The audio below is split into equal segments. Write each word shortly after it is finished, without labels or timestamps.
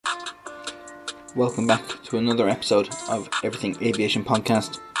Welcome back to another episode of Everything Aviation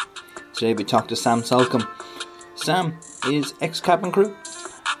Podcast. Today we talk to Sam Salcombe. Sam is ex-cabin crew.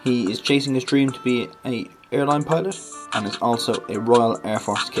 He is chasing his dream to be an airline pilot and is also a Royal Air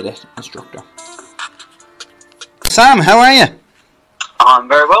Force cadet instructor. Sam, how are you? I'm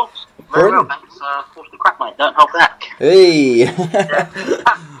very well. Very well, thanks. What's the crack, mate? Don't hold back. Hey!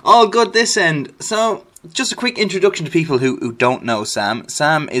 All good this end. So, just a quick introduction to people who don't know Sam.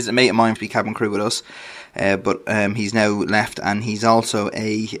 Sam is a mate of mine to be cabin crew with us, but he's now left, and he's also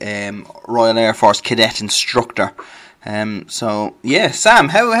a Royal Air Force cadet instructor. So, yeah, Sam,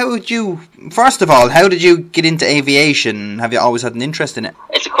 how would you, first of all, how did you get into aviation? Have you always had an interest in it?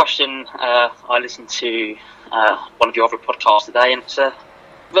 It's a question I listened to one of your other podcasts today, and it's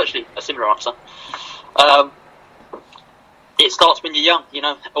virtually a similar answer. It starts when you're young,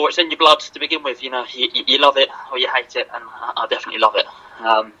 or it's in your blood to begin with. You love it or you hate it, and I definitely love it.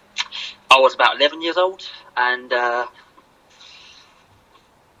 I was about 11 years old, and I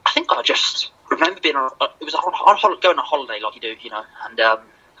think I just remember being going on a holiday like you do, and I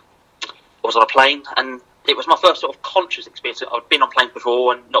was on a plane, and it was my first sort of conscious experience. I'd been on planes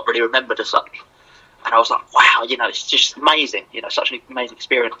before and not really remembered as such, and I was like, wow, it's just amazing, such an amazing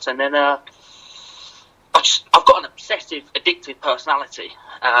experience. And then I've got an obsessive, addictive personality,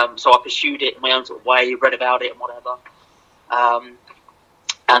 so I pursued it in my own sort of way, read about it and whatever. And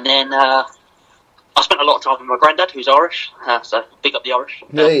then I spent a lot of time with my granddad, who's Irish, so big up the Irish.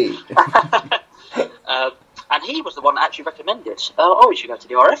 Hey! And he was the one that actually recommended, you should go to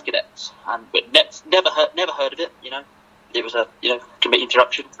the RF cadets. And never heard of it, It was a complete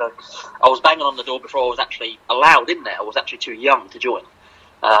introduction. So I was banging on the door before I was actually allowed in there. I was actually too young to join.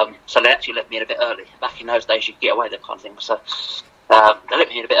 So they actually let me in a bit early. Back in those days, you could get away with that kind of thing. So they let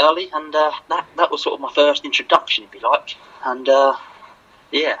me in a bit early, and that was sort of my first introduction, if you like. And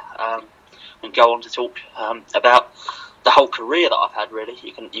and go on to talk about the whole career that I've had. Really,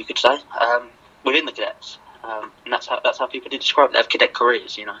 you could say within the cadets. And that's how people do describe it. They have cadet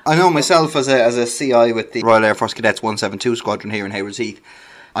careers, I know myself as a CI with the Royal Air Force Cadets 172 Squadron here in Haywards Heath.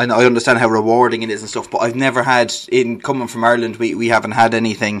 I understand how rewarding it is and stuff, but I've never had, coming from Ireland, we haven't had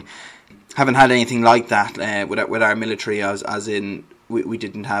anything like that with our military, as in we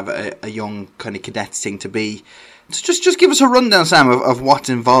didn't have a young kind of cadets thing to be. So just give us a rundown, Sam, of what's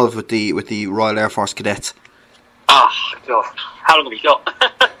involved with the Royal Air Force Cadets. God, how long have we got?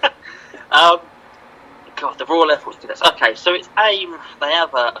 The Royal Air Force Cadets. Okay, so it's aim. They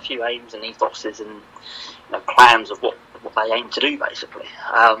have a few aims and ethoses and plans of what they aim to do, basically.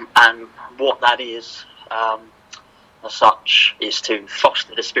 And what that is, as such, is to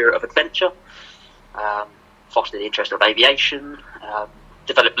foster the spirit of adventure, foster the interest of aviation,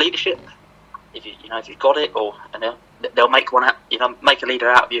 develop leadership. If you've got it, or they'll make one out. Make a leader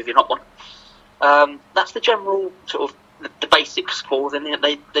out of you if you're not one. That's the general sort of the basics for them.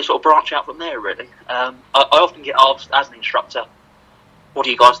 They sort of branch out from there, really. I often get asked as an instructor, what do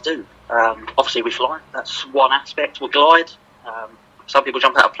you guys do? Obviously we fly, that's one aspect. We glide, some people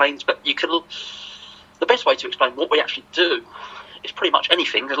jump out of planes, but the best way to explain what we actually do is pretty much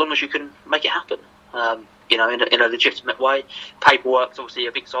anything, as long as you can make it happen, in a legitimate way. Paperwork's obviously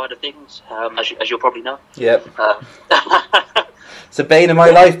a big side of things, as you'll probably know. Yep. It's a bane of my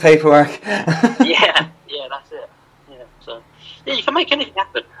life, paperwork. yeah, that's it. So, you can make anything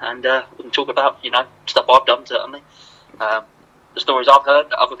happen, and we can talk about, stuff I've done, certainly. The stories I've heard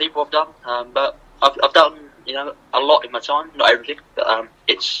that other people have done, but I've done, a lot in my time, not everything, but I'm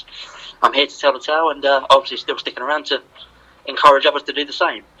here to tell the tale, and obviously still sticking around to encourage others to do the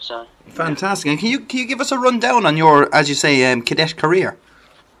same. So fantastic. And can you give us a rundown on your, as you say, cadet career?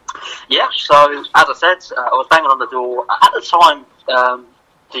 Yeah, so as I said, I was banging on the door. At the time,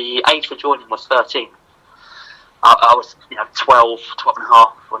 the age for joining was 13. I was, 12 and a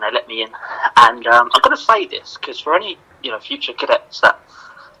half when they let me in. And I'm going to say this, because for any, future cadets that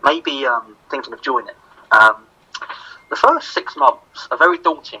may be thinking of joining, the first 6 months are very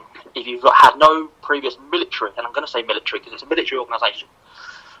daunting if you've had no previous military, and I'm going to say military because it's a military organisation.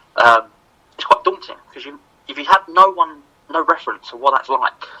 It's quite daunting, because if you had no reference to what that's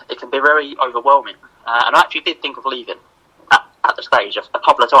like, it can be very overwhelming. And I actually did think of leaving at the stage a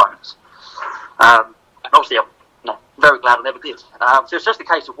couple of times. And obviously I'm very glad I never did. So it's just a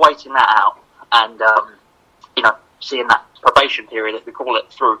case of waiting that out and, seeing that probation period, if we call it,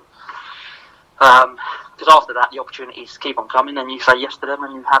 through. Because after that, the opportunities keep on coming, and you say yes to them,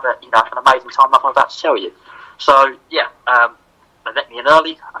 and you have an amazing time like I'm about to tell you. So, yeah, they let me in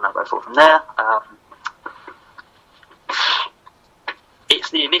early, and I'll go forward from there. It's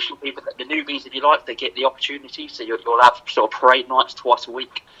the initial people, the newbies, if you like, they get the opportunity. So you'll have sort of parade nights twice a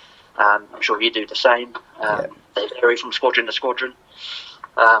week. I'm sure you do the same. They vary from squadron to squadron.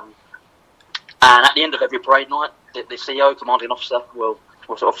 And at the end of every parade night, the CEO, commanding officer, will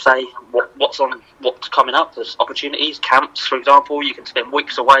sort of say what's coming up. There's opportunities, camps, for example. You can spend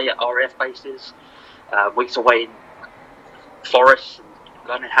weeks away at RAF bases, weeks away in forests, and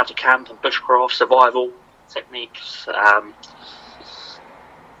learning how to camp and bushcraft, survival techniques.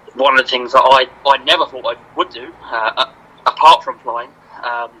 One of the things that I never thought I would do, apart from flying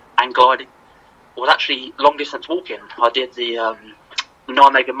and gliding, was actually long distance walking. I did the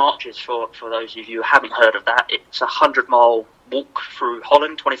Nijmegen Marches, for those of you who haven't heard of that. It's a 100-mile walk through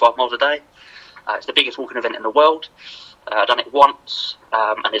Holland, 25 miles a day. It's the biggest walking event in the world. I've done it once,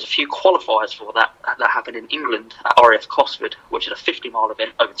 and there's a few qualifiers for that happened in England at RAF Cosford, which is a 50-mile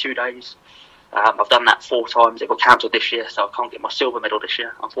event over 2 days. I've done that 4 times. It got cancelled this year, so I can't get my silver medal this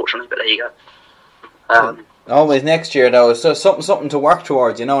year, unfortunately, but there you go. Always next year, though, so something to work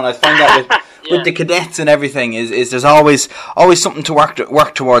towards, and I find that with the cadets and everything, is there's always something to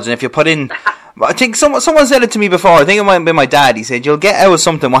work towards, and if you put in... I think someone said it to me before. I think it might have been my dad. He said, "You'll get out of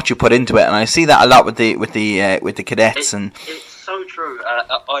something what you put into it," and I see that a lot with the cadets. It's so true.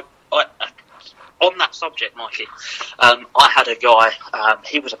 On that subject, Mikey, I had a guy.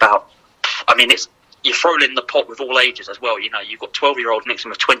 He was about. I mean, you're thrown in the pot with all ages as well. You've got 12-year-olds mixing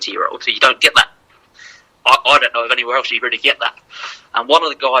with 20-year-olds, so you don't get that. I don't know of anywhere else you really get that. And one of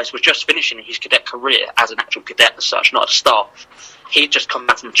the guys was just finishing his cadet career as an actual cadet as such, not a staff. He'd just come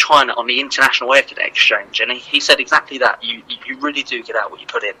back from China on the International Air Cadet Exchange, and he said exactly that. You really do get out what you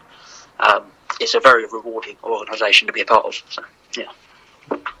put in. It's a very rewarding organisation to be a part of. So, yeah.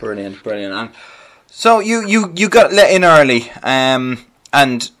 Brilliant. And so you got let in early, and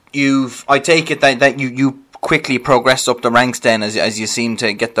I take it that you quickly progressed up the ranks then as you seem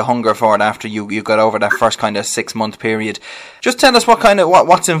to get the hunger for it after you got over that first kind of 6-month period. Just tell us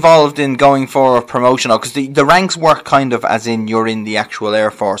what's involved in going for a promotion, because the ranks work kind of as in you're in the actual Air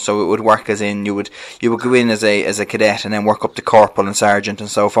Force, so it would work as in you would go in as a cadet and then work up to corporal and sergeant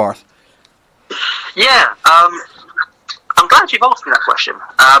and so forth. Yeah, I'm glad you've asked me that question,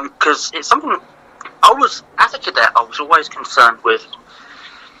 because it's something as a cadet I was always concerned with,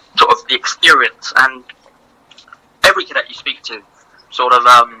 sort of the experience, and every cadet you speak to sort of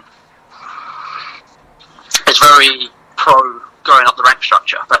is very pro going up the rank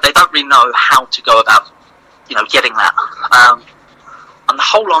structure, but they don't really know how to go about, getting that. And the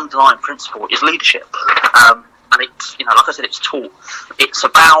whole underlying principle is leadership. And it's, like I said, it's taught. It's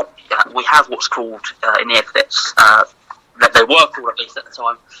about, we have what's called in the Air Cadets, that they were called at least at the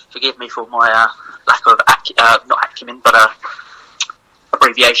time. Forgive me for my lack of not acumen, but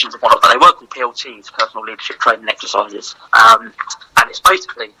abbreviations and whatnot, but they were called PLTs, personal leadership training exercises. And it's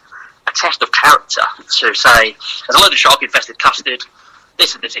basically a test of character to say, there's a load of shark-infested custard,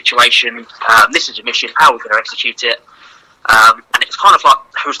 this is the situation, this is your mission, how are we going to execute it? And it's kind of like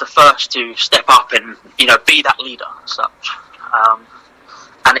who's the first to step up and, be that leader as such.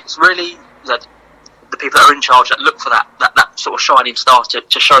 And it's really the people that are in charge that look for that sort of shining star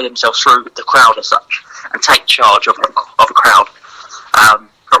to show themselves through the crowd as such and take charge of a crowd.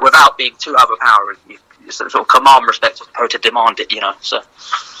 But without being too overpowering, you sort of command respect as opposed to demand it, so.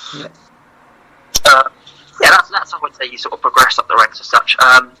 Yeah. That's how I'd say you sort of progress up the ranks as such.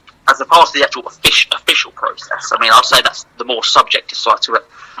 As a part of the actual official process, I mean, I'd say that's the more subjective side to it.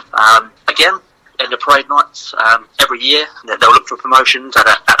 Again, in the parade nights, every year, they'll look for promotions at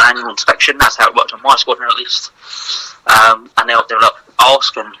an annual inspection. That's how it worked on my squadron, at least. And they'll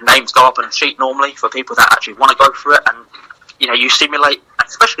ask, and names go up on a sheet normally for people that actually want to go for it. And, you simulate,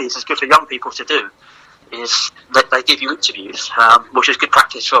 especially this is good for young people to do, is that they give you interviews, which is good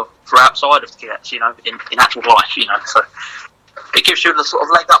practice for outside of the cadets, in actual life, so it gives you the sort of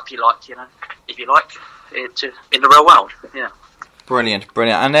leg up you like, if you like, in the real world, yeah. Brilliant.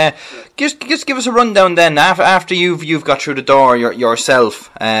 And just give us a rundown then, after you've got through the door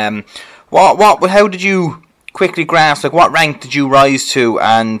yourself, how did you quickly grasp, what rank did you rise to,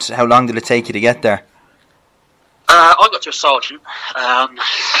 and how long did it take you to get there? I got to a sergeant,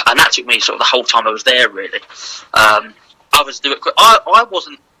 and that took me sort of the whole time I was there, really. Others do it quick.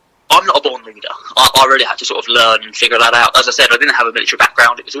 I'm not a born leader. I really had to sort of learn and figure that out. As I said, I didn't have a military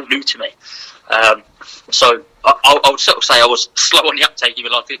background. It was all new to me. So I would sort of say I was slow on the uptake,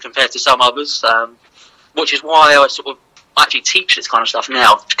 even like compared to some others, which is why I sort of actually teach this kind of stuff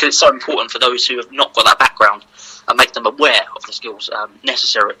now, because it's so important for those who have not got that background and make them aware of the skills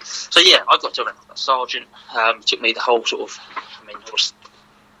necessary. So yeah, I got to a sergeant. Took me the whole sort of, I was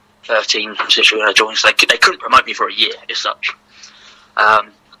 13 when I joined, so they couldn't promote me for a year as such.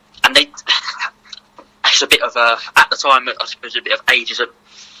 And it's a bit of at the time, I suppose, a bit of ageism.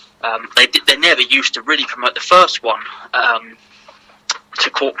 They never used to really promote the first one to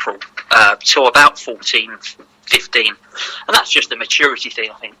corporal till about 14, 15, and that's just a maturity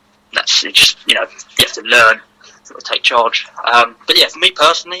thing. I think that's just, you have to learn, sort of take charge. But yeah, for me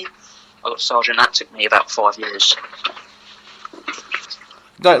personally, I got sergeant. That took me about 5 years.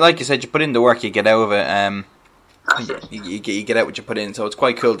 Like you said, you put in the work, you get out of it. You get out what you put in, so it's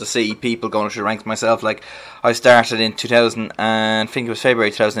quite cool to see people going through the ranks. Myself, like, I started in 2000, and I think it was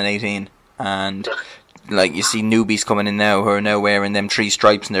February 2018, and like, you see newbies coming in now who are now wearing them 3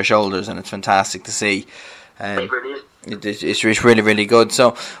 stripes on their shoulders, and it's fantastic to see. It's really, really good.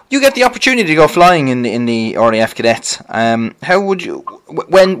 So you get the opportunity to go flying in the RAF cadets. How would you,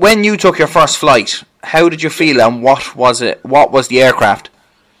 when you took your first flight, how did you feel, and what was it? What was the aircraft?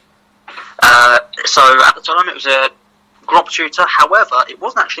 So at the time it was a Grob tutor. However, it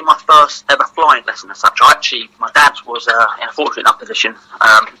wasn't actually my first ever flying lesson as such. My dad was in a fortunate enough position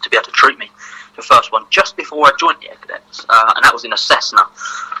to be able to treat me the first one just before I joined the Air Cadets, and that was in a Cessna.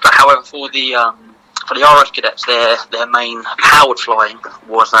 But however, for the RF cadets, their main powered flying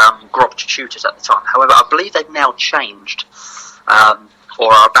was Grob tutors at the time. However, I believe they've now changed,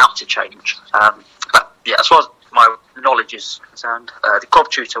 or are about to change. But yeah, as far as my knowledge is concerned, the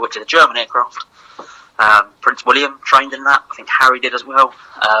Grob tutor, which is a German aircraft, Prince William trained in that. I think Harry did as well.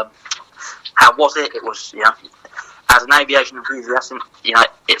 How was it? It was, as an aviation enthusiast,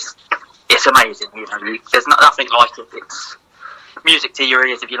 it's amazing. There's nothing like it. It's music to your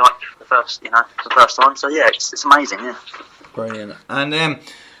ears, if you like, the first time. So yeah, it's amazing. Yeah. Brilliant. And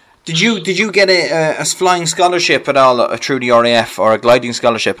did you get a flying scholarship at all through the RAF, or a gliding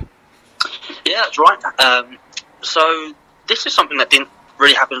scholarship? Yeah, that's right. So this is something that didn't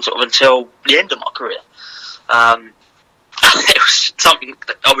really happen sort of until the end of my career. It was something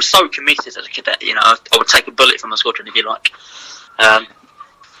that I was so committed as a cadet. I would take a bullet from a squadron, if you like.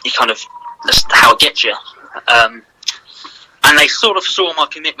 You kind of, that's how it gets you. And they sort of saw my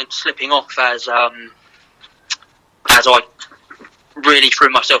commitment slipping off as I really threw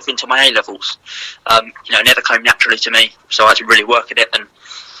myself into my A levels. It never came naturally to me, so I had to really work at it. And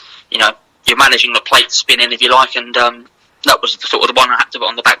you're managing the plate spinning, if you like, and that was sort of the one I had to put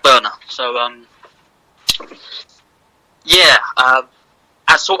on the back burner. So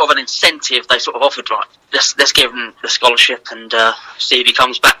as sort of an incentive, they sort of offered, like, let's give him the scholarship and see if he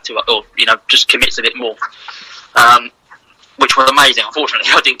comes back to it, or just commits a bit more. Which was amazing. Unfortunately,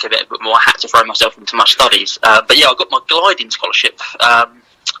 I didn't commit a bit more. I had to throw myself into my studies. But yeah, I got my gliding scholarship. I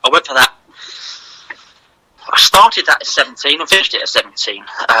went for that. I started that at 17 and finished it at 17.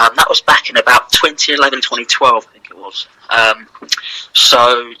 That was back in about 2011, 2012, I think it was.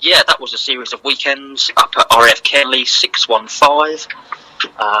 So yeah, that was a series of weekends up at RAF Kenley 615,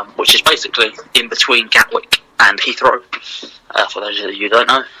 which is basically in between Gatwick and Heathrow, for those of you who don't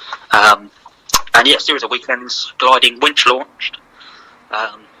know. And yeah, series of weekends, gliding, winch launched.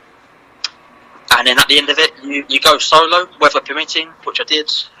 And then at the end of it, you go solo, weather permitting, which I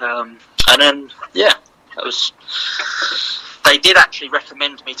did. And then, yeah, they did actually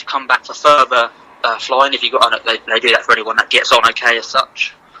recommend me to come back for further flying. If you got on it, they do that for anyone that gets on okay as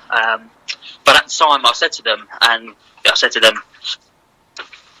such. But at the time, I said to them, I'm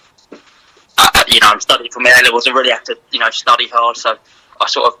studying for my A levels and really have to, study hard. So I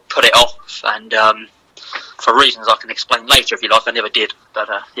sort of put it off, and for reasons I can explain later, if you like, I never did. But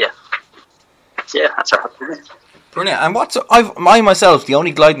yeah, that's how it happened. Brilliant. And I myself, the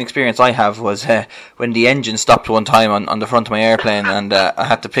only gliding experience I have was when the engine stopped one time on the front of my airplane, and I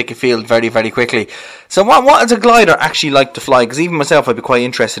had to pick a field very, very quickly. So what is a glider actually like to fly? Because even myself, I'd be quite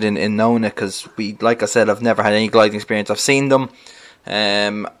interested in knowing it, because like I said, I've never had any gliding experience. I've seen them.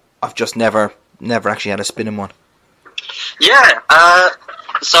 I've just never actually had a spin in one. Yeah.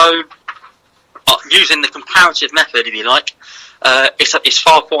 So using the comparative method, if you like, it's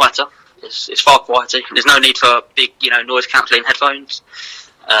far quieter. It's far quieter. There's no need for big, noise cancelling headphones.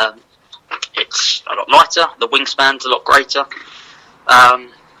 It's a lot lighter. The wingspan's a lot greater.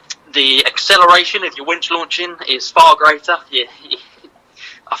 The acceleration, if you're winch launching, is far greater. Yeah,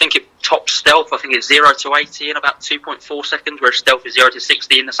 I think it tops stealth. I think it's 0 to 80 in about 2.4 seconds, whereas stealth is 0 to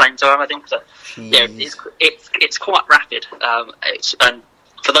 60 in the same time, I think. So yeah, it's quite rapid. And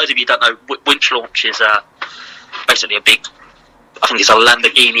for those of you who don't know, winch launch is basically a big, I think it's a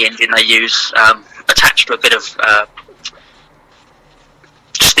Lamborghini engine they use, attached to a bit of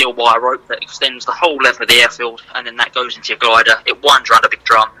steel wire rope that extends the whole length of the airfield, and then that goes into your glider. It winds around a big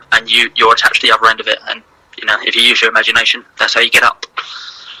drum, and you're attached to the other end of it. And if you use your imagination, that's how you get up.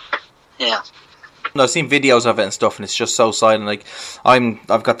 Yeah. I've seen videos of it and stuff, and it's just so silent. Like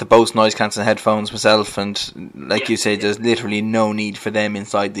I've got the Bose noise cancelling headphones myself, and like you said, there's literally no need for them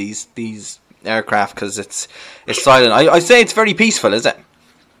inside these aircraft because it's silent. I say it's very peaceful, is it?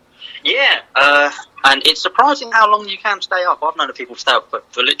 Yeah, and it's surprising how long you can stay up. I've known of people stay up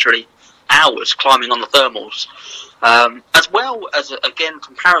for literally hours climbing on the thermals. As well as, again,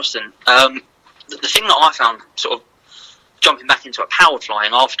 comparison, the thing that I found sort of jumping back into a powered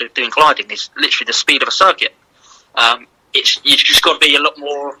flying after doing gliding is literally the speed of a circuit. You just got to be a lot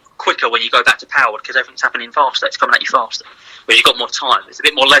more quicker when you go back to powered because everything's happening faster. It's coming at you faster. Whereas you've got more time. It's a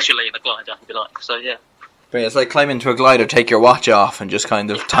bit more leisurely in the glider, if you like. So, yeah. But it's like climbing into a glider, take your watch off, and just kind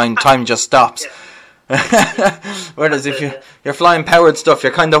of time just stops. Yeah. Whereas if you're flying powered stuff,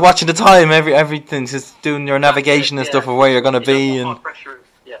 you're kind of watching the time. Everything's just doing your navigation and stuff of where you're going to be. And high pressure,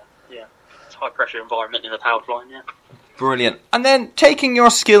 it's high pressure environment in the powered flying. Yeah. Brilliant. And then taking your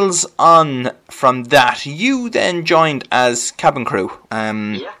skills on from that, you then joined as cabin crew.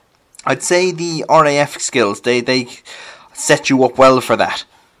 Yeah. I'd say the RAF skills they set you up well for that.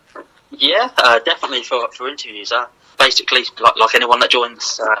 Yeah, definitely for interviews. Basically, like anyone that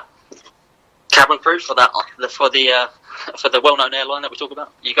joins cabin crew for the well-known airline that we talk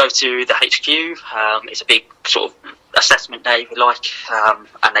about, you go to the HQ. It's a big sort of assessment day, if you like,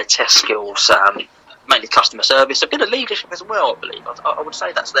 and they test skills, mainly customer service, a bit of leadership as well. I believe I would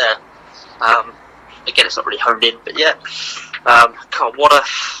say that's there. Again, it's not really honed in, but yeah. God, what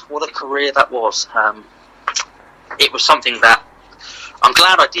a career that was. It was something that I'm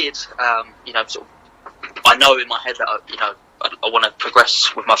glad I did. Sort of, I know in my head that I want to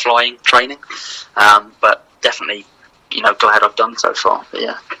progress with my flying training, but definitely, glad I've done so far. But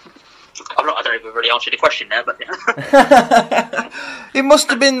yeah, I don't even really answer the question there, but yeah. It must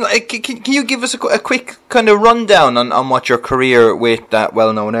have been. Can you give us a quick kind of rundown on what your career with that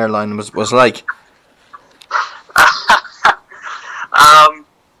well-known airline was like?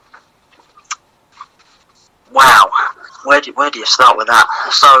 Wow. Where do you start with that?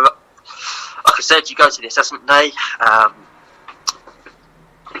 So, like I said, you go to the assessment day. I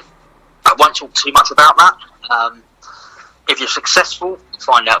won't talk too much about that. If you're successful, you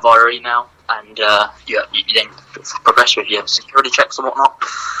find out via email, and you then progress with your security checks and whatnot.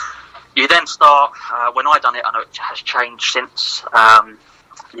 You then start, when I done it, I know it has changed since,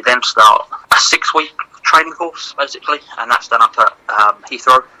 you then start a 6-week training course, basically, and that's done up at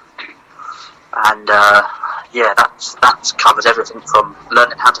Heathrow. And that covers everything from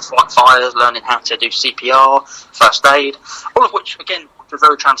learning how to fight fires, learning how to do CPR, first aid, all of which, again, are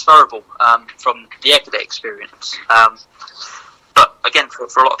very transferable from the air cadet experience. But again, for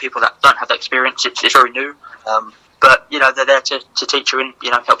a lot of people that don't have that experience, it's very new. But they're there to teach you and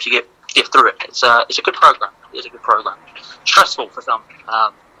help you get through it. It's a good program. It's a good program. Stressful for some,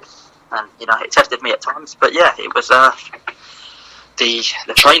 and it tested me at times. But yeah, it was. The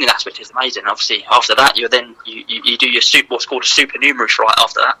training aspect is amazing. Obviously, after that, you do your what's called a supernumerary flight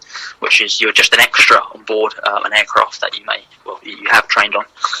after that, which is you're just an extra on board an aircraft that you have trained on.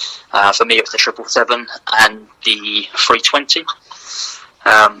 For me, it was the 777 and the 320,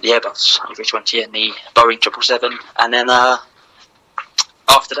 the Airbus 320 and the Boeing 777, and then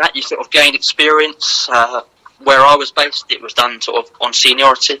after that, you sort of gain experience. Where I was based, it was done sort of on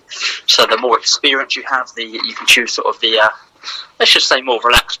seniority. So the more experience you have, you can choose sort of the let's just say more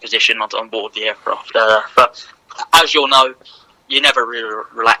relaxed position on board the aircraft. But as you'll know, you're never really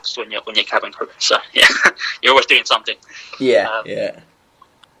relaxed when you're cabin crew. So yeah, you're always doing something. Yeah, yeah.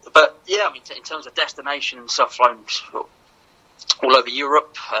 But yeah, I mean, in terms of destinations, I've flown all over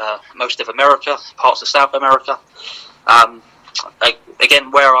Europe, most of America, parts of South America.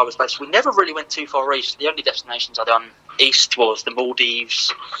 Again, where I was based, we never really went too far east. The only destinations I'd done east was the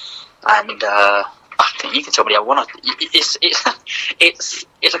Maldives, and you can tell me how I want to. It's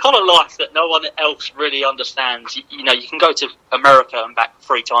a kind of life that no one else really understands. You can go to America and back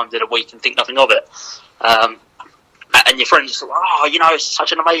 3 times in a week and think nothing of it. And your friends are like, it's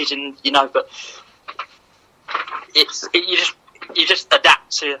such an amazing, but you just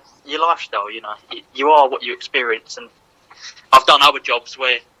adapt to your lifestyle. You are what you experience, and I've done other jobs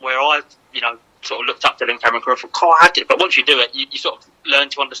where I've sort of looked up to them cabin crew and thought, I had it. But once you do it, you sort of learn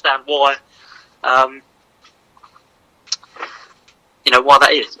to understand why. Why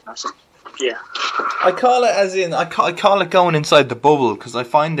that is. So, yeah. I call it I call it going inside the bubble, because I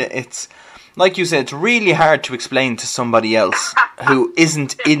find it's like you said, it's really hard to explain to somebody else who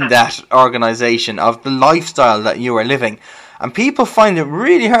isn't in that organisation of the lifestyle that you are living, and people find it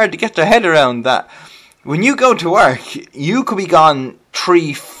really hard to get their head around that. When you go to work, you could be gone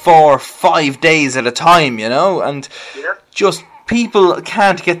 3, 4, 5 days at a time, and just people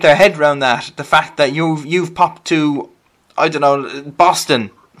can't get their head around that. The fact that you've popped to, I don't know, Boston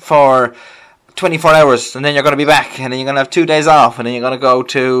for 24 hours, and then you're going to be back, and then you're going to have 2 days off, and then you're going to go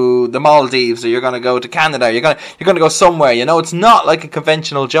to the Maldives, or you're going to go to Canada. You're going to go somewhere. You know, it's not like a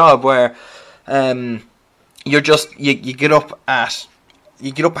conventional job where you're just you get up at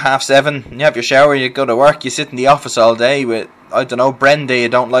 7:30, you have your shower, you go to work, you sit in the office all day with, I don't know, Brenda you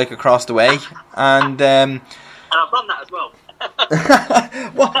don't like across the way, and I've done that as well.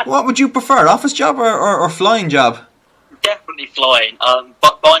 what would you prefer, office job or flying job? Definitely flying.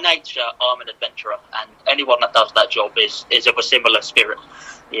 But by nature, I'm an adventurer, and anyone that does that job is of a similar spirit.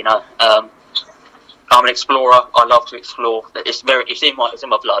 You know, I'm an explorer. I love to explore. It's in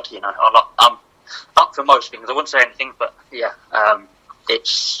my blood. You know, I'm up for most things. I wouldn't say anything, but yeah,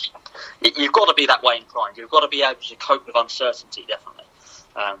 you've got to be that way inclined. You've got to be able to cope with uncertainty. Definitely.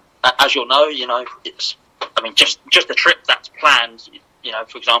 As you'll know, you know, just a trip that's planned. You know,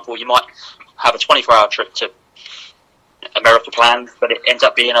 for example, you might have a 24-hour trip to America planned, but it ends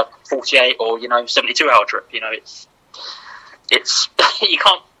up being a 48 or 72-hour trip. You know, it's you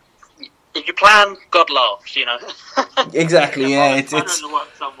can't. If you plan, God laughs. You know. Exactly. Yeah. It's. Work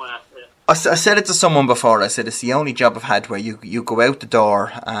somewhere. Yeah. I said it to someone before. I said it's the only job I've had where you go out the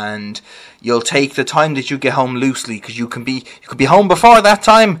door and you'll take the time that you get home loosely, because you could be home before that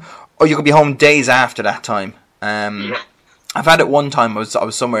time, or you could be home days after that time. I've had it one time. I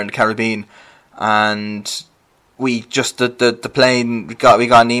was somewhere in the Caribbean, and we just the plane we got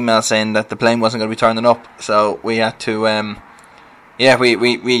an email saying that the plane wasn't going to be turning up, so we had to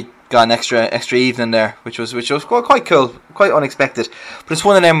we got an extra evening there, which was quite cool, quite unexpected. But it's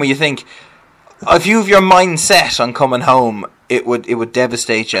one of them where you think, if you have your mind set on coming home, it would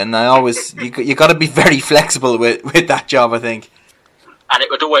devastate you. And I always you got to be very flexible with that job, I think. And it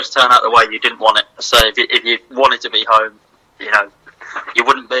would always turn out the way you didn't want it. So if you wanted to be home, you know, you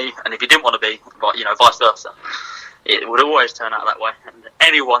wouldn't be, and if you didn't want to be, you know, vice versa. It would always turn out that way. And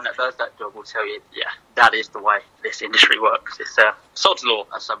anyone that does that job will tell you, yeah, that is the way this industry works. It's sod's law,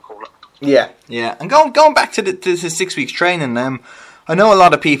 as some call it. Yeah. And going back to the 6 weeks training, I know a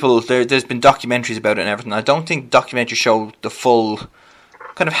lot of people, there's been documentaries about it and everything. I don't think documentaries show the full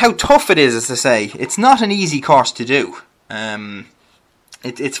kind of how tough it is, as I say. It's not an easy course to do.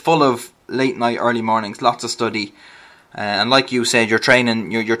 It's full of late night, early mornings, lots of study. And like you said, you're training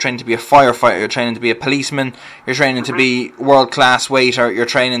to be a firefighter, you're training to be a policeman, you're training to be world class waiter, you're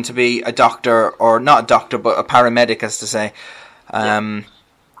training to be a doctor, or not a doctor but a paramedic, as to say. And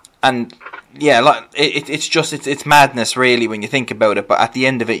yeah, like it's madness really when you think about it. But at the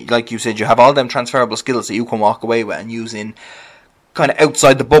end of it, like you said, you have all them transferable skills that you can walk away with and use in kind of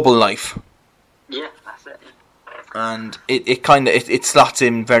outside the bubble life. Yeah, that's it. And it slots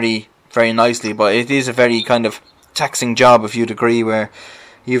in very, very nicely. But it is a very kind of taxing job, if you'd agree, where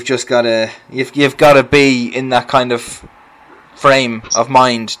you've just got to be in that kind of frame of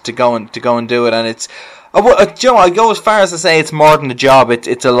mind to go and do it. And it's I go as far as to say it's more than a job.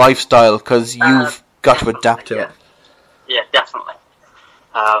 It's a lifestyle, because you've got to adapt to it. Yeah, definitely.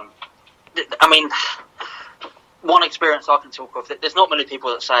 I mean, one experience I can talk of, there's not many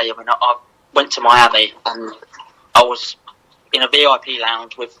people that say, I mean, I went to Miami and I was in a VIP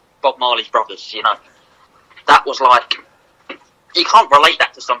lounge with Bob Marley's brothers, you know. That was like, you can't relate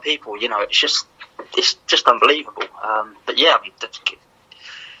that to some people, you know. It's just unbelievable. But yeah, I mean,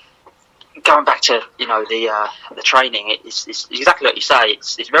 going back to, you know, the training, it's exactly like you say.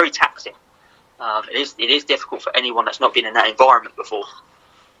 It's very taxing. It is difficult for anyone that's not been in that environment before.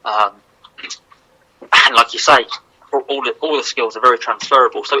 And like you say, all the skills are very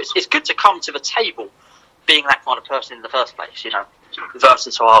transferable. So it's good to come to the table being that kind of person in the first place. You know,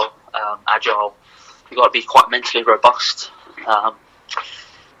 versatile, agile. You've got to be quite mentally robust.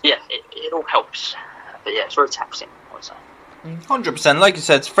 Yeah, it all helps. But yeah, it's very taxing, I would say. 100%. Like you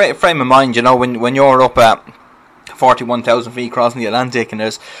said, it's frame of mind. You know, when you're up at 41,000 feet crossing the Atlantic, and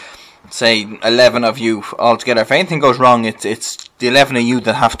there's, say, 11 of you all together. If anything goes wrong, it's the 11 of you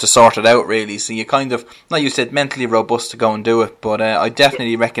that have to sort it out, really. So you kind of, like you said, mentally robust to go and do it. But I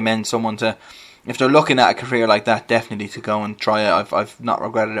definitely recommend someone to, if they're looking at a career like that, definitely to go and try it. I've not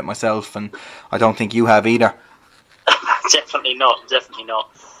regretted it myself, and I don't think you have either. Definitely not.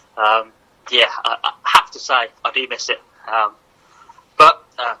 Yeah, I have to say, I do miss it. But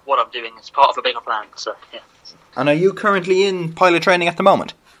what I'm doing is part of a bigger plan, so yeah. And are you currently in pilot training at the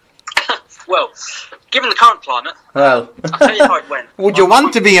moment? Well, given the current climate, well, I'll tell you how it went. Would you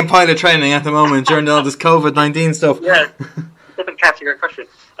want to be in pilot training at the moment during all this COVID-19 stuff? Yeah, different category question.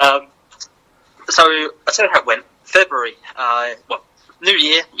 So I'll tell you how it went. February, new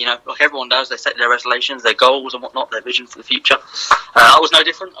year, like everyone does, they set their resolutions, their goals and whatnot, their vision for the future. I was no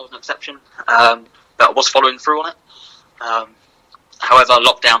different. I was no exception. But I was following through on it. However,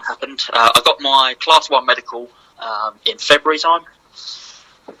 lockdown happened. I got my Class 1 medical in February time.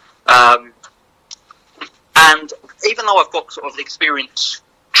 And even though I've got sort of experience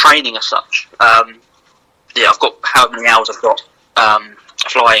training as such, I've got how many hours I've got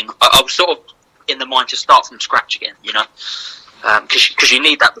flying, I was sort of in the mind to start from scratch again, because you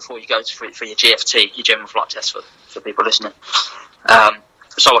need that before you go for your GFT, your General Flight Test, for people listening. So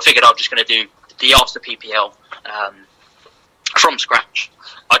I figured I'm just going to do the Aster PPL from scratch.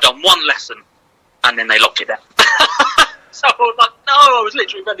 I'd done one lesson, and then they locked it down. So I was like, no, I was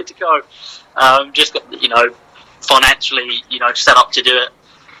literally ready to go. Just got, financially, set up to do it.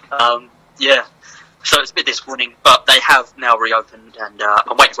 So it's a bit disappointing, but they have now reopened, and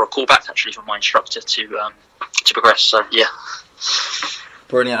I'm waiting for a call back actually from my instructor to progress. So yeah.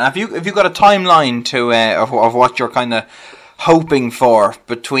 Brilliant. Have you got a timeline to of what you're kind of hoping for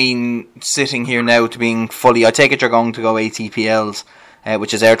between sitting here now to being fully? I take it you're going to go ATPLs,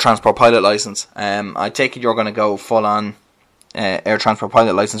 which is Air Transport Pilot License. I take it you're going to go full on Air Transport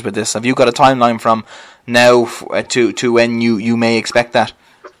Pilot License with this. Have you got a timeline from now to when you may expect that?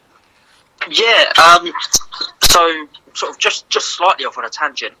 Yeah. So sort of just slightly off on a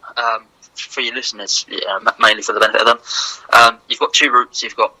tangent. For your listeners, mainly for the benefit of them, you've got two routes.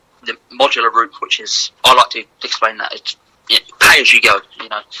 You've got the modular route, which is, I like to explain that it's pay as you go,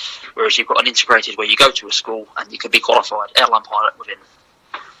 whereas you've got an integrated where you go to a school and you can be qualified airline pilot within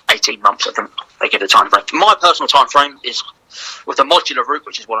 18 months. I think they give the time frame. My personal time frame is with the modular route,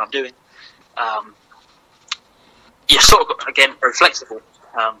 which is what I'm doing. You're sort of, again, very flexible,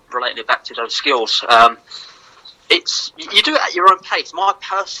 relating it back to those skills. You do it at your own pace. My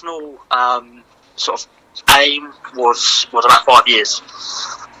personal sort of aim was about 5 years.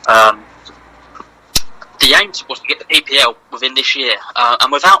 The aim was to get the PPL within this year,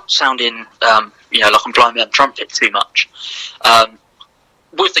 and without sounding like I'm blowing my own trumpet too much.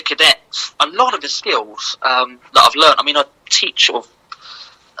 With the cadets, a lot of the skills that I've learned. I mean, I teach sort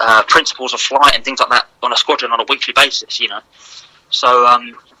of principles of flight and things like that on a squadron on a weekly basis. So.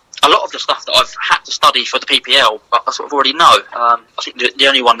 A lot of the stuff that I've had to study for the PPL, I sort of already know. I think the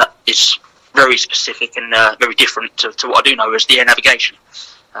only one that is very specific and very different to what I do know is the air navigation.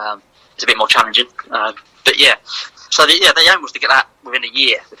 It's a bit more challenging, but yeah. So the aim was to get that within a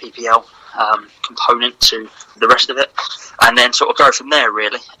year, the PPL component to the rest of it, and then sort of go from there.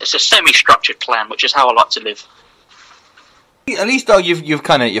 Really, it's a semi-structured plan, which is how I like to live. At least though, you've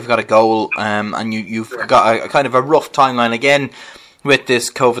got a goal, and you've got a kind of a rough timeline again. With this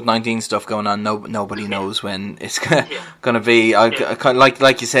COVID-19 stuff going on, nobody knows when it's going to be. I kind of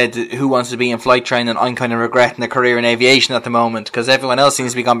like you said, who wants to be in flight training? I'm kind of regretting a career in aviation at the moment because everyone else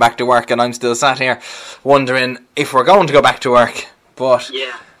seems to be gone back to work, and I'm still sat here wondering if we're going to go back to work. But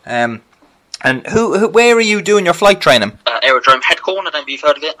and where are you doing your flight training? Aerodrome Headcorn. I don't know if you've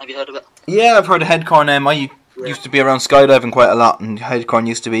heard of it. Have you heard of it? Yeah, I've heard of Headcorn. I used to be around skydiving quite a lot, and Headcorn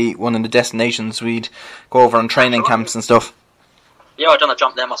used to be one of the destinations we'd go over on training camps and stuff. Yeah, I've done a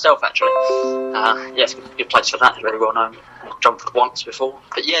jump there myself, actually. It's a good place for that. It's very well known. I've jumped once before.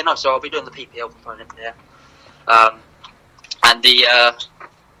 But yeah, no, so I'll be doing the PPL component there. And the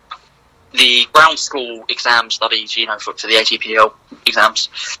ground school exam studies, for the ATPL exams.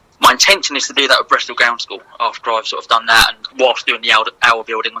 My intention is to do that with Bristol Ground School after I've sort of done that and whilst doing the hour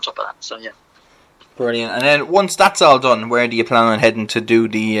building on top of that. So, yeah. Brilliant. And then once that's all done, where do you plan on heading to do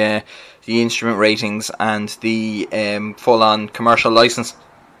the instrument ratings and the full-on commercial license?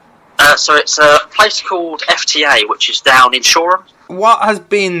 So it's a place called FTA, which is down in Shoreham. What has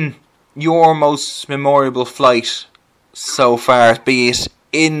been your most memorable flight so far, be it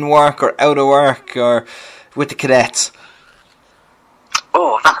in work or out of work or with the cadets?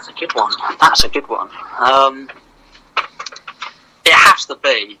 Oh, that's a good one. It has to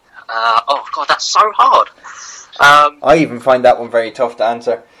be. Oh, God, that's so hard. I even find that one very tough to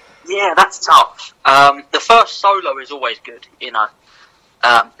answer. Yeah, that's tough. The first solo is always good,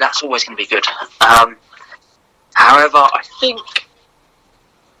 that's always going to be good. However, I think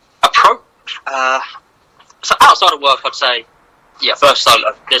so outside of work, I'd say, first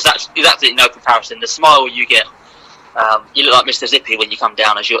solo. There's absolutely no comparison. The smile you get, you look like Mr. Zippy when you come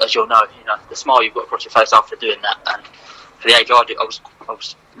down, as you'll know. The smile you've got across your face after doing that, and for the age I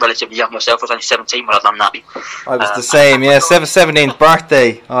was relatively young myself. I was only 17 when I done that. I was the same, 17th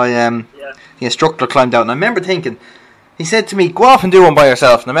birthday. The instructor climbed out, and I remember thinking, he said to me, "Go off and do one by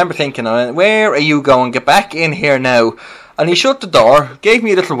yourself." And I remember thinking, "Where are you going? Get back in here now." And he shut the door, gave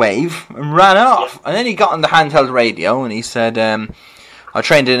me a little wave, and ran off. And then he got on the handheld radio, and he said, I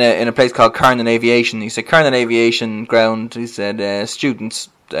trained in a place called Kernan Aviation. He said Kernan Aviation ground. He said students.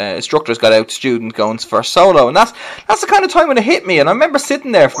 Instructors got out, student going for solo, and that's the kind of time when it hit me. And I remember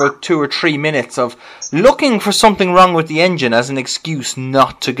sitting there for about 2 or 3 minutes of looking for something wrong with the engine as an excuse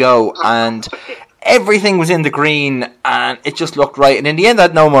not to go, and everything was in the green and it just looked right, and in the end I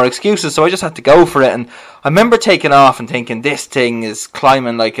had no more excuses, so I just had to go for it. And I remember taking off and thinking, this thing is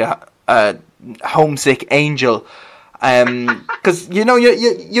climbing like a homesick angel. Because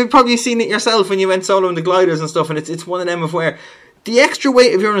you've probably seen it yourself when you went solo in the gliders and stuff, and it's one of them of where the extra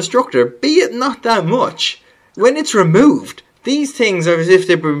weight of your instructor, be it not that much, when it's removed, these things are as if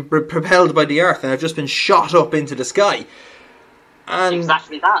they've been propelled by the earth and have just been shot up into the sky. And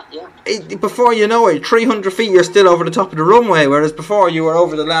exactly that, yeah. Before you know it, 300 feet, you're still over the top of the runway, whereas before you were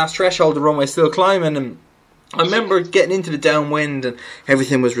over the last threshold of the runway, still climbing. And I remember getting into the downwind and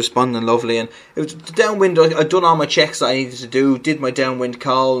everything was responding lovely. And it was the downwind, I'd done all my checks that I needed to do, did my downwind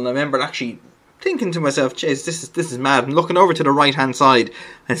call, and I remember actually thinking to myself, "Jeez, this is mad." And looking over to the right hand side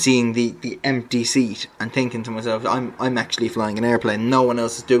and seeing the empty seat, and thinking to myself, "I'm actually flying an airplane. No one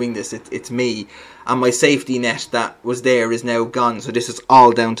else is doing this. It's me, and my safety net that was there is now gone. So this is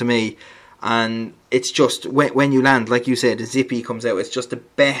all down to me." And it's just when you land, like you said, the zippy comes out. It's just the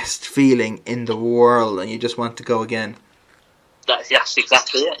best feeling in the world, and you just want to go again. That's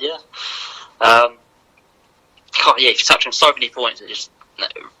exactly it. Yeah. God, yeah. You touch on so many points that just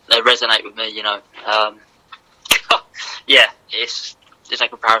they resonate with me, you know. Yeah, there's no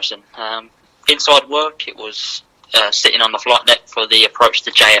comparison. Inside work, it was sitting on the flight deck for the approach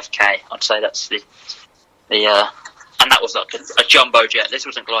to JFK. I'd say that's the and that was like a jumbo jet. This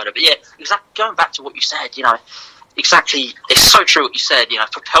wasn't glider, but yeah, exactly. Going back to what you said, you know, exactly. It's so true what you said. You know,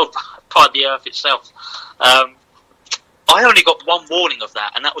 propelled by the Earth itself. I only got one warning of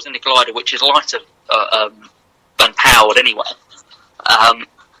that, and that was in the glider, which is lighter than powered anyway.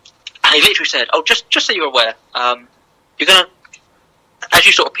 And he literally said, "Oh, just so you're aware, you're gonna, as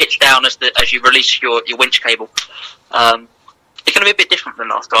you sort of pitch down as you release your winch cable, it's gonna be a bit different than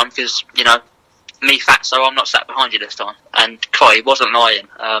last time because you know me fat, so I'm not sat behind you this time." And he wasn't lying.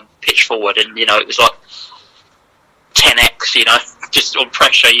 Pitch forward, and you know it was like 10x, you know, just on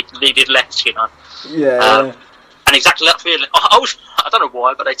pressure. You needed less, you know. Yeah. And exactly that feeling. I don't know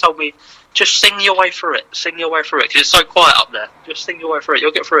why, but they told me, just sing your way through it. Sing your way through it, because it's so quiet up there. Just sing your way through it.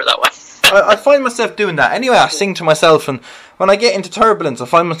 You'll get through it that way. I find myself doing that. Anyway, I sing to myself, and when I get into turbulence, I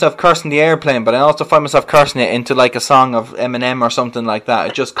find myself cursing the airplane, but I also find myself cursing it into like a song of Eminem or something like that.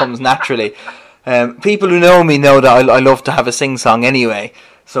 It just comes naturally. People who know me know that I love to have a sing-song anyway.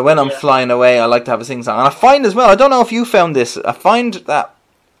 So when I'm flying away, I like to have a sing-song. And I find as well, I don't know if you found this, I find that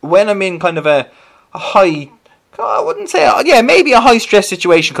when I'm in kind of a high... I wouldn't say, maybe a high stress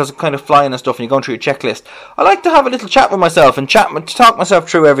situation because I'm kind of flying and stuff and you're going through your checklist. I like to have a little chat with myself and talk myself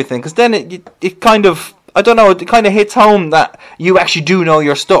through everything, because then it kind of, I don't know, it kind of hits home that you actually do know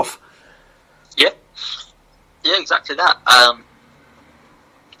your stuff. Yeah, exactly that.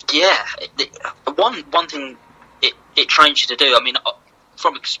 One thing it trains you to do. I mean,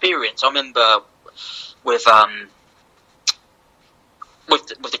 from experience, I remember with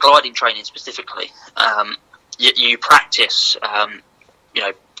the gliding training specifically. You practice, you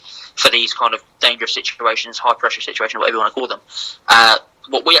know, for these kind of dangerous situations, high pressure situations, whatever you want to call them.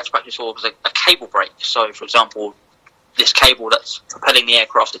 What we had to practice for was a cable brake. So, for example, this cable that's propelling the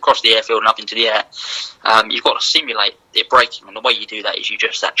aircraft across the airfield and up into the air, you've got to simulate it braking. And the way you do that is you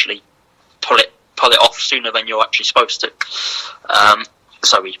just actually pull it off sooner than you're actually supposed to.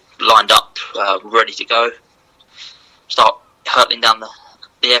 So we lined up, ready to go, start hurtling down the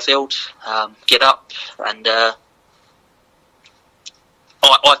airfield, get up, and I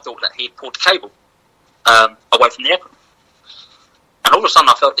thought that he'd pulled the cable away from the aircraft. And all of a sudden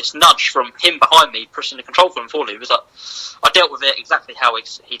I felt this nudge from him behind me, pushing the control from forward. It was like, I dealt with it exactly how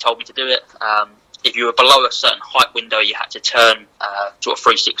he told me to do it. If you were below a certain height window, you had to turn sort of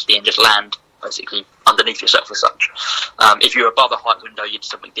 360 and just land basically underneath yourself as such. If you were above a height window, you'd do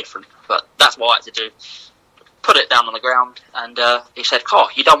something different. But that's what I had to do. Put it down on the ground, and he said, "Carl,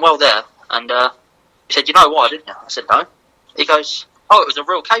 you done well there." And he said, "You know why, didn't you?" I said, "No." He goes, "Oh, it was a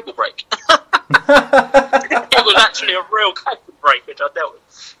real cable brake." It was actually a real cable brake which I dealt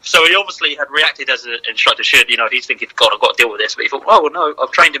with. So he obviously had reacted as an instructor should. You know, he's thinking, "God, I've got to deal with this." But he thought, "Oh well, no,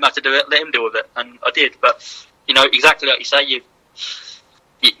 I've trained him how to do it. Let him deal with it," and I did. But you know, exactly like you say, you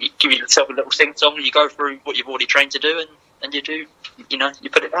give yourself a little sing song, and you go through what you've already trained to do, and you do. You know, you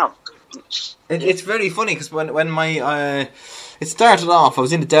put it down. It's very funny because when my it started off, I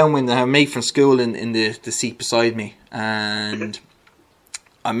was in the downwind and I had a mate from school in the seat beside me, and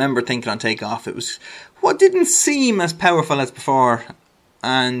I remember thinking on takeoff it was what didn't seem as powerful as before,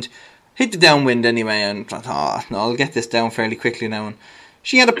 and hit the downwind anyway, and I thought, no, I'll get this down fairly quickly now. And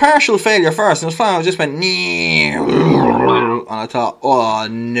she had a partial failure first, and it was fine. I just went, and I thought, oh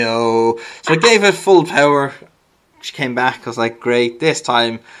no. So I gave it full power. She came back. I was like, great. This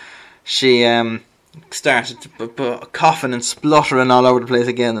time she started coughing and spluttering all over the place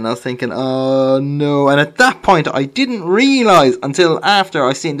again, and I was thinking, oh no. And at that point I didn't realise until after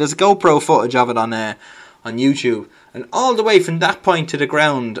I seen there's GoPro footage of it on YouTube, and all the way from that point to the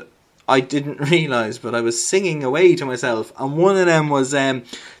ground I didn't realise, but I was singing away to myself, and one of them was the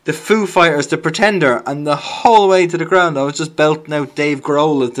Foo Fighters, The Pretender, and the whole way to the ground I was just belting out Dave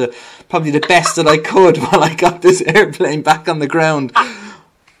Grohl as probably the best that I could while I got this airplane back on the ground.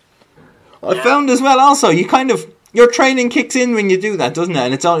 I found as well also, your training kicks in when you do that, doesn't it?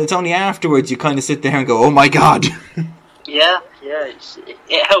 And it's only afterwards you kind of sit there and go, oh my god. Yeah,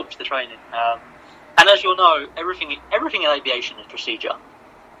 it helps the training. And as you'll know, everything in aviation is procedure.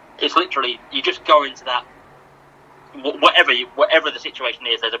 It's literally, you just go into that, whatever the situation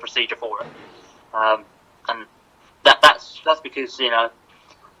is, there's a procedure for it. And that's because, the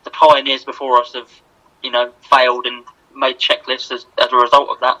pioneers before us have, failed and made checklists as a result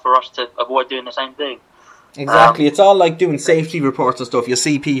of that for us to avoid doing the same thing. Exactly. It's all like doing safety reports and stuff. You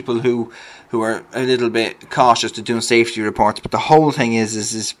see people who are a little bit cautious to doing safety reports, but the whole thing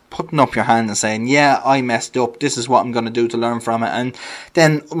is putting up your hand and saying, yeah, I messed up, this is what I'm going to do to learn from it. And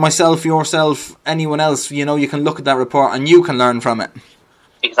then myself, yourself, anyone else, you can look at that report and you can learn from it.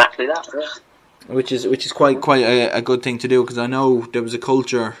 Exactly that, yeah. Which is quite a good thing to do, because I know there was a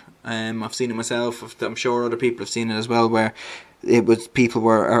culture, I've seen it myself, I'm sure other people have seen it as well, where it was people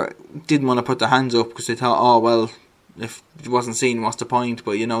didn't want to put their hands up because they thought, oh well, if it wasn't seen, what's the point?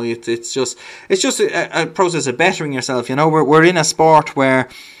 But it's just a process of bettering yourself. We're in a sport where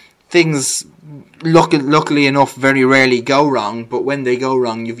things luckily enough very rarely go wrong, but when they go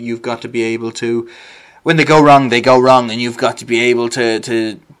wrong, you've got to be able to. When they go wrong, and you've got to be able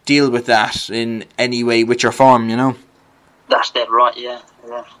to deal with that in any way, which your form. That's dead right. Yeah.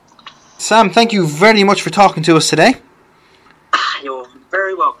 Sam, thank you very much for talking to us today. You're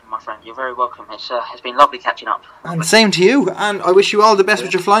very welcome, my friend. You're very welcome. It's been lovely catching up. And same to you. And I wish you all the best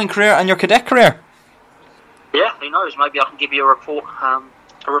with your flying career and your cadet career. Yeah, who knows? Maybe I can give you a report.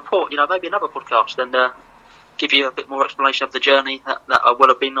 Maybe another podcast, and give you a bit more explanation of the journey that I would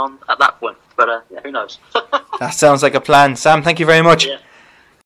have been on at that point. But who knows? That sounds like a plan. Sam, thank you very much. Yeah.